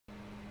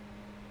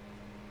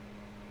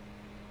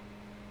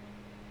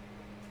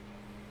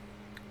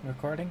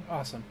Recording?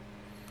 Awesome.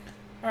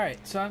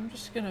 Alright, so I'm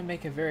just going to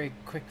make a very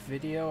quick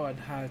video on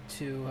how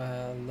to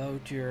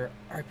load your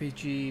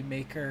RPG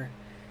Maker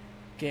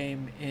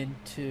game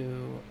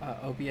into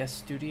OBS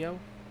Studio.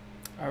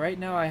 Right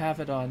now I have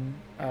it on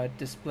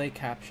display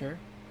capture,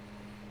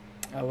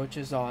 which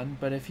is on,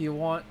 but if you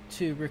want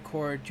to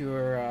record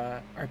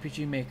your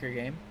RPG Maker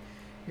game,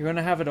 you're going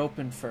to have it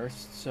open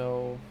first.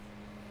 So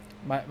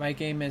my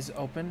game is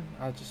open.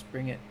 I'll just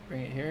bring it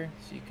here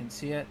so you can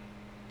see it.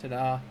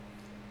 Ta-da!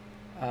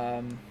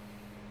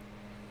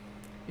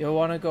 You'll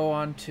want to go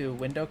on to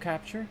window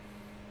capture,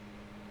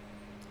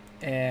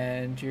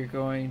 and you're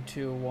going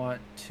to want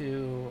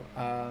to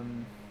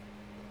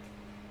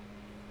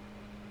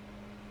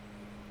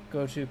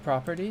go to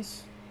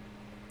properties,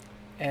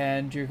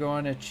 and you're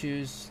going to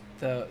choose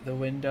the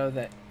window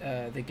that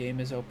the game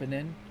is open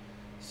in.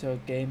 So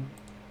game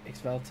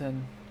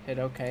Xvelton, hit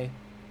OK,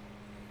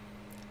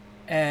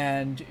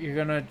 and you're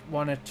gonna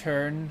want to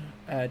turn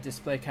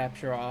display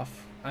capture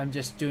off. I'm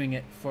just doing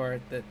it for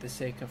the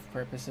sake of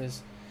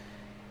purposes.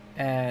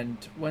 And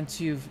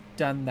once you've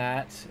done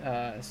that,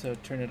 so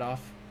turn it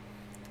off,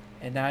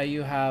 and now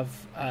you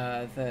have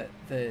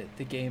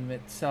the game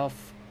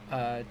itself.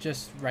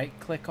 Just right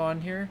click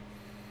on here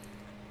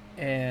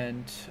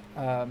and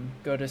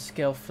go to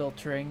scale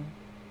filtering,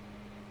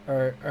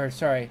 or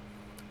sorry,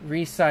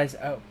 resize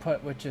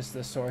output, which is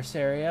the source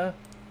area,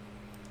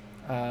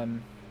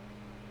 and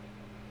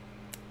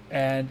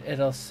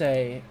it'll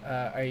say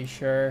are you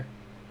sure,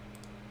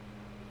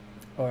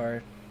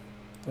 or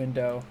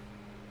window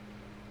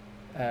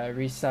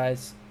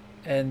resize,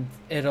 and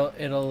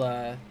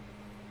it'll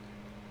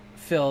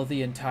fill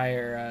the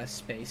entire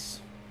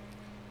space.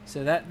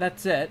 So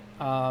that's it,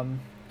 and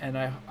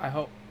I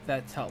hope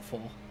that's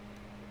helpful.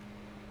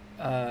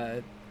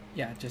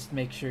 Yeah, just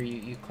make sure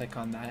you click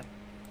on that.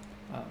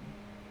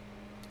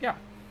 Yeah.